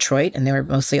 and it's Detroit, and they were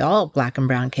mostly all Black and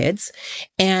brown kids.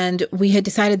 And we had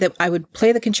decided that I would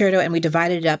play the concerto, and we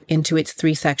divided it up into its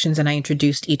 3 sections, and I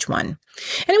introduced each one.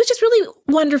 And it was just really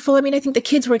wonderful. I mean, I think the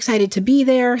kids were excited to be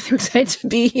there. They were excited to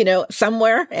be,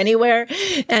 somewhere, anywhere.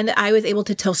 And I was able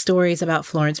to tell stories about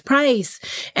Florence Price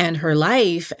and her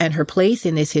life and her place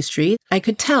in this history. I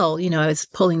could tell, I was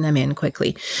pulling them in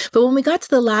quickly. But when we got to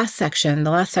the last section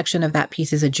of that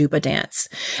piece is a Juba dance.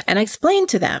 And I explained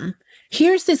to them,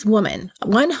 here's this woman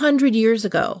 100 years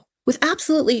ago with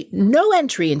absolutely no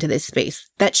entry into this space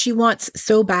that she wants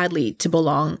so badly to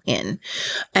belong in.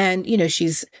 And,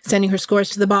 she's sending her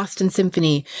scores to the Boston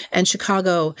Symphony and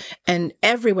Chicago and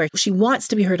everywhere. She wants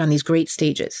to be heard on these great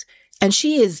stages. And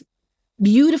she is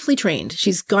beautifully trained.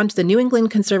 She's gone to the New England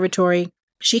Conservatory.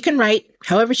 She can write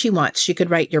however she wants. She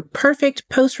could write your perfect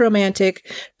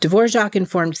post-romantic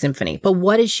Dvorak-informed symphony. But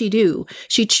what does she do?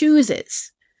 She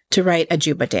chooses to write a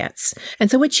Juba dance.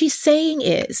 And so what she's saying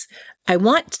is, I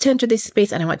want to enter this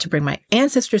space and I want to bring my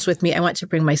ancestors with me. I want to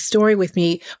bring my story with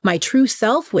me, my true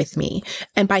self with me.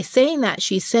 And by saying that,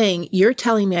 she's saying, you're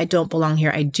telling me I don't belong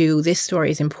here. I do. This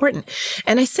story is important.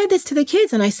 And I said this to the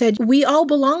kids and I said, we all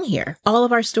belong here. All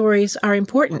of our stories are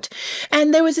important.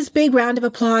 And there was this big round of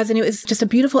applause and it was just a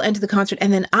beautiful end to the concert.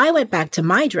 And then I went back to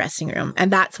my dressing room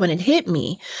and that's when it hit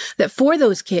me that for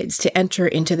those kids to enter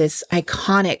into this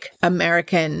iconic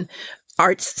American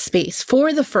arts space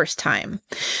for the first time.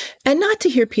 And not to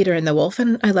hear Peter and the Wolf,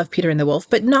 and I love Peter and the Wolf,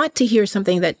 but not to hear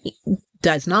something that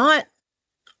does not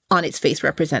on its face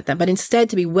represent them, but instead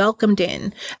to be welcomed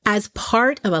in as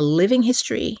part of a living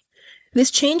history. This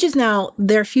changes now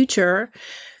their future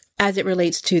as it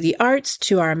relates to the arts,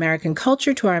 to our American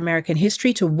culture, to our American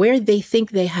history, to where they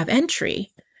think they have entry.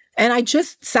 And I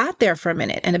just sat there for a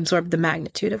minute and absorbed the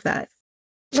magnitude of that.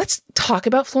 Let's talk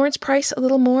about Florence Price a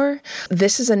little more.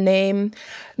 This is a name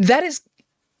that is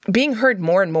being heard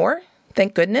more and more,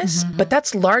 thank goodness, but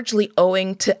that's largely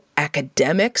owing to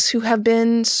academics who have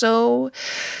been so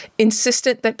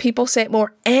insistent that people say it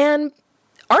more, and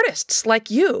artists like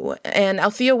you and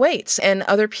Althea Waits and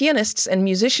other pianists and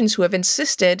musicians who have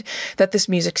insisted that this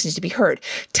music needs to be heard.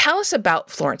 Tell us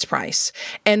about Florence Price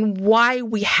and why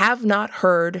we have not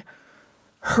heard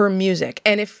her music.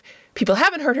 And if people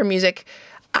haven't heard her music,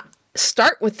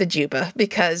 start with the Juba,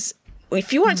 because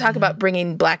if you want to talk about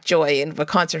bringing Black joy into a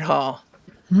concert hall,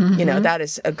 that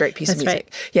is a great piece of music.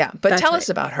 Right. Yeah, but tell us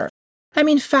about her. I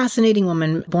mean, fascinating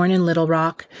woman, born in Little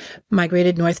Rock,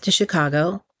 migrated north to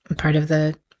Chicago, part of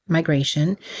the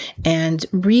migration, and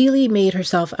really made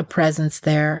herself a presence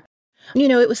there.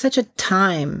 It was such a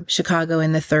time, Chicago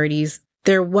in the 30s.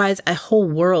 There was a whole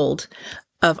world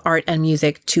of art and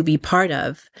music to be part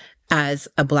of as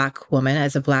a Black woman,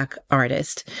 as a Black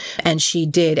artist. And she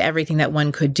did everything that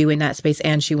one could do in that space,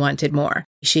 and she wanted more.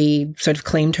 She sort of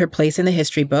claimed her place in the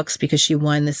history books because she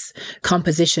won this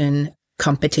composition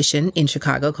competition in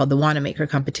Chicago called the Wanamaker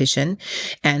Competition.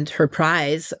 And her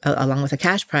prize, along with a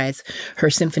cash prize, her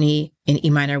symphony in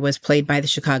E minor was played by the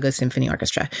Chicago Symphony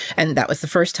Orchestra. And that was the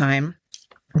first time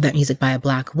that music by a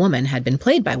Black woman had been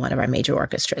played by one of our major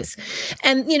orchestras.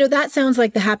 And, that sounds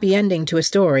like the happy ending to a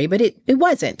story, but it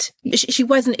wasn't. She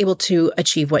wasn't able to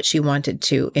achieve what she wanted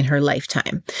to in her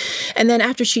lifetime. And then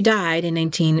after she died in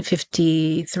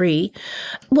 1953,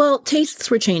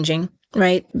 tastes were changing,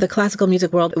 right? The classical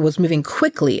music world was moving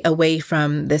quickly away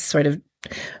from this sort of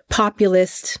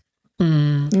populist,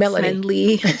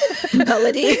 melody.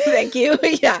 Melody. Thank you.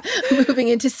 Yeah. Moving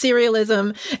into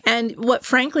serialism and what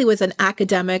frankly was an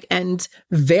academic and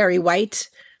very white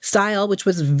style, which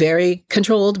was very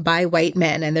controlled by white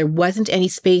men. And there wasn't any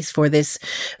space for this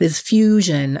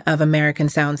fusion of American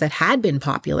sounds that had been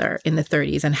popular in the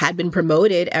 30s and had been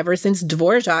promoted ever since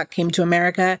Dvorak came to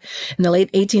America in the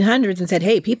late 1800s and said,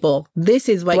 hey, people, this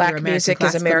is what Black your American music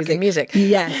is American music.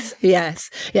 Yes.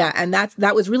 Yeah. And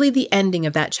that was really the ending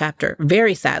of that chapter,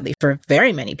 very sadly for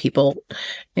very many people,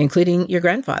 including your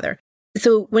grandfather.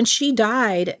 So when she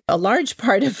died, a large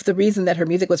part of the reason that her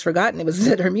music was forgotten was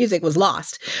that her music was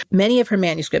lost. Many of her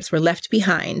manuscripts were left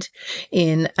behind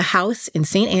in a house in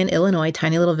St. Anne, Illinois,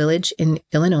 tiny little village in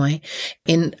Illinois,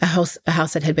 in a house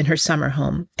that had been her summer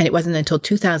home. And it wasn't until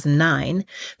 2009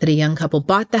 that a young couple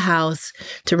bought the house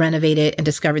to renovate it and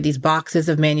discovered these boxes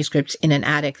of manuscripts in an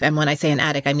attic. And when I say an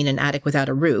attic, I mean an attic without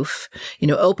a roof,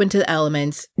 open to the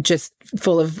elements, just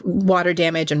full of water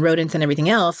damage and rodents and everything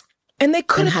else. And they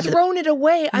could have thrown it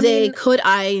away.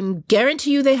 I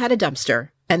guarantee you they had a dumpster,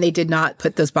 and they did not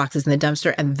put those boxes in the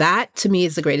dumpster. And that, to me,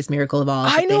 is the greatest miracle of all.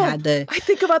 I know. I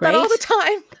think about that all the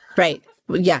time. Right.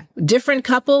 Yeah. Different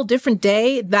couple, different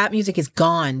day. That music is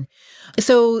gone.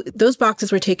 So those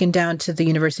boxes were taken down to the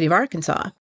University of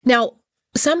Arkansas. Now,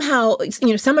 somehow,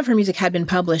 some of her music had been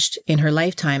published in her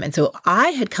lifetime. And so I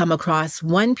had come across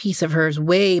one piece of hers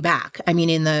way back. I mean,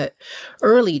 in the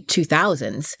early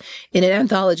 2000s in an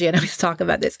anthology. And I always talk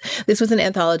about this. This was an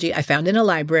anthology I found in a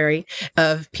library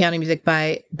of piano music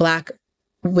by Black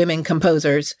women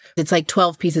composers. It's like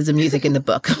 12 pieces of music in the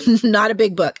book, not a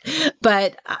big book,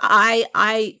 but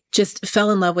I just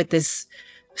fell in love with this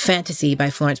Fantasy by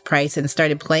Florence Price and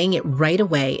started playing it right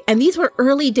away. And these were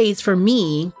early days for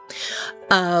me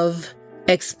of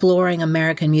exploring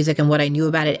American music and what I knew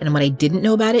about it and what I didn't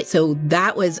know about it. So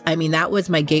that was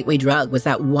my gateway drug, was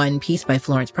that one piece by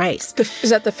Florence Price. Is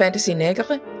that the Fantasy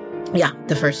Negre? Yeah,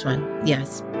 the first one.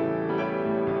 Yes.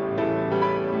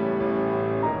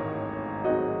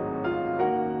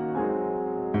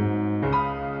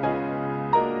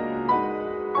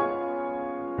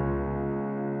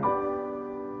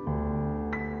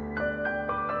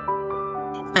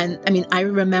 And I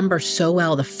remember so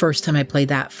well the first time I played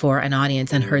that for an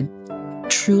audience and heard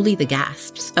truly the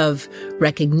gasps of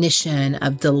recognition,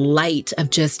 of delight, of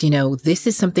just, this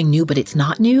is something new, but it's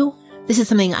not new. This is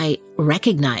something I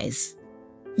recognize.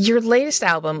 Your latest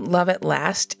album, Love at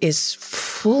Last, is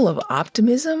full of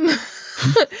optimism.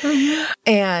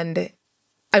 And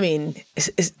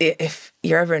if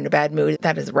you're ever in a bad mood,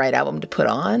 that is the right album to put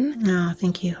on. Oh,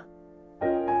 thank you.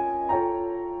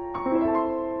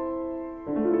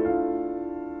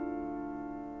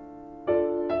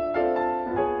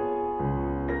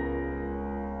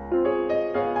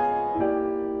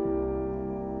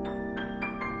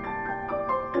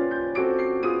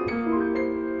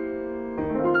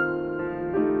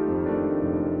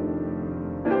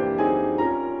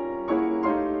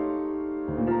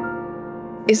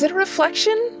 Is it a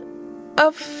reflection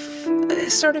of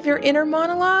sort of your inner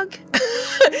monologue?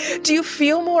 Do you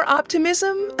feel more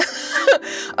optimism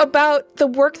about the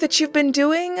work that you've been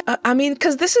doing?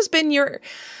 Because this has been your,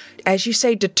 as you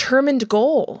say, determined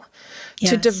goal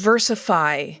to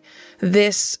diversify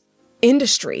this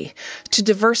industry, to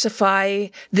diversify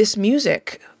this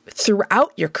music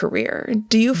throughout your career.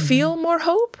 Do you feel more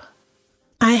hope?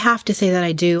 I have to say that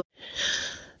I do.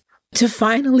 To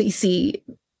finally see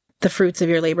the fruits of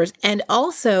your labors, and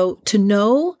also to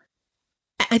know,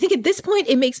 I think at this point,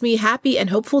 it makes me happy and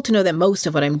hopeful to know that most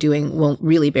of what I'm doing won't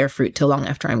really bear fruit till long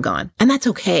after I'm gone. And that's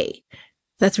okay.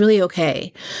 That's really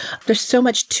okay. There's so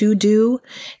much to do,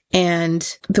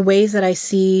 and the ways that I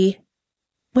see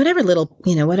whatever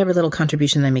little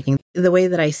contribution I'm making, the way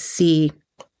that I see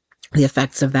the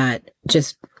effects of that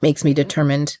just makes me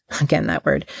determined, again, that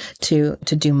word, to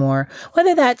do more.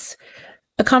 Whether that's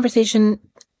a conversation,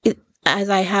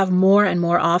 as I have more and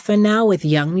more often now with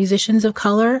young musicians of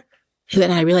color,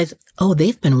 and I realize,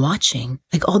 they've been watching.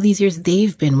 Like all these years,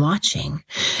 they've been watching.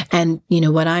 And,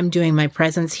 what I'm doing, my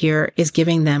presence here, is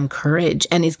giving them courage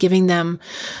and is giving them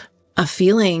a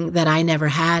feeling that I never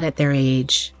had at their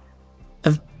age,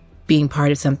 of being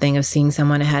part of something, of seeing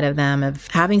someone ahead of them, of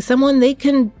having someone they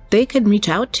can reach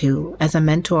out to as a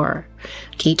mentor,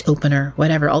 gate opener,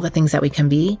 whatever, all the things that we can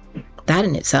be. That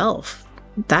in itself,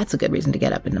 that's a good reason to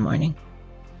get up in the morning.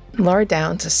 Lara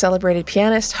Downes, a celebrated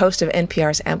pianist, host of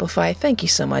NPR's Amplify. Thank you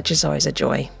so much. It's always a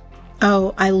joy.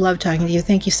 Oh, I love talking to you.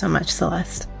 Thank you so much,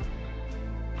 Celeste.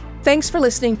 Thanks for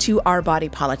listening to Our Body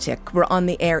Politic. We're on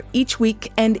the air each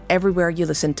week and everywhere you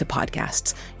listen to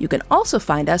podcasts. You can also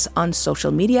find us on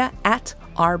social media at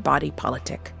Our Body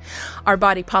Politic. Our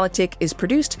Body Politic is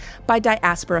produced by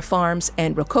Diaspora Farms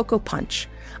and Rococo Punch.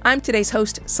 I'm today's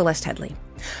host, Celeste Headlee.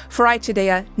 Farai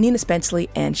Chideya, Nina Spenceley,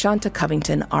 and Shanta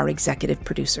Covington are executive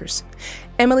producers.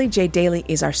 Emily J. Daly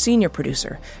is our senior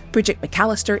producer. Bridget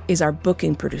McAllister is our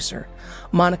booking producer.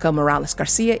 Monica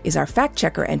Morales-Garcia is our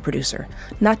fact-checker and producer.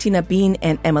 Natina Bean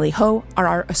and Emily Ho are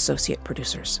our associate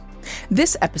producers.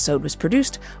 This episode was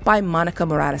produced by Monica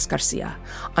Morales-Garcia,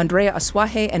 Andrea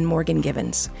Asuaje, and Morgan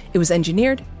Givens. It was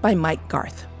engineered by Mike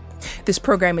Garth. This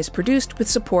program is produced with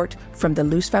support from the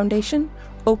Luce Foundation,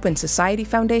 Open Society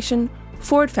Foundation,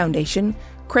 Ford Foundation,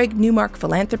 Craig Newmark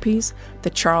Philanthropies, the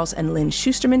Charles and Lynn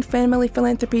Schusterman Family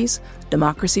Philanthropies,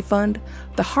 Democracy Fund,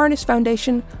 the Harness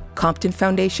Foundation, Compton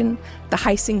Foundation, the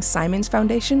Heising Simons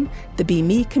Foundation, the Be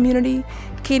Me Community,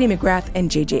 Katie McGrath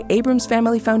and J.J. Abrams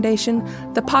Family Foundation,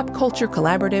 the Pop Culture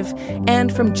Collaborative,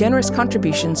 and from generous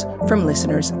contributions from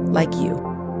listeners like you.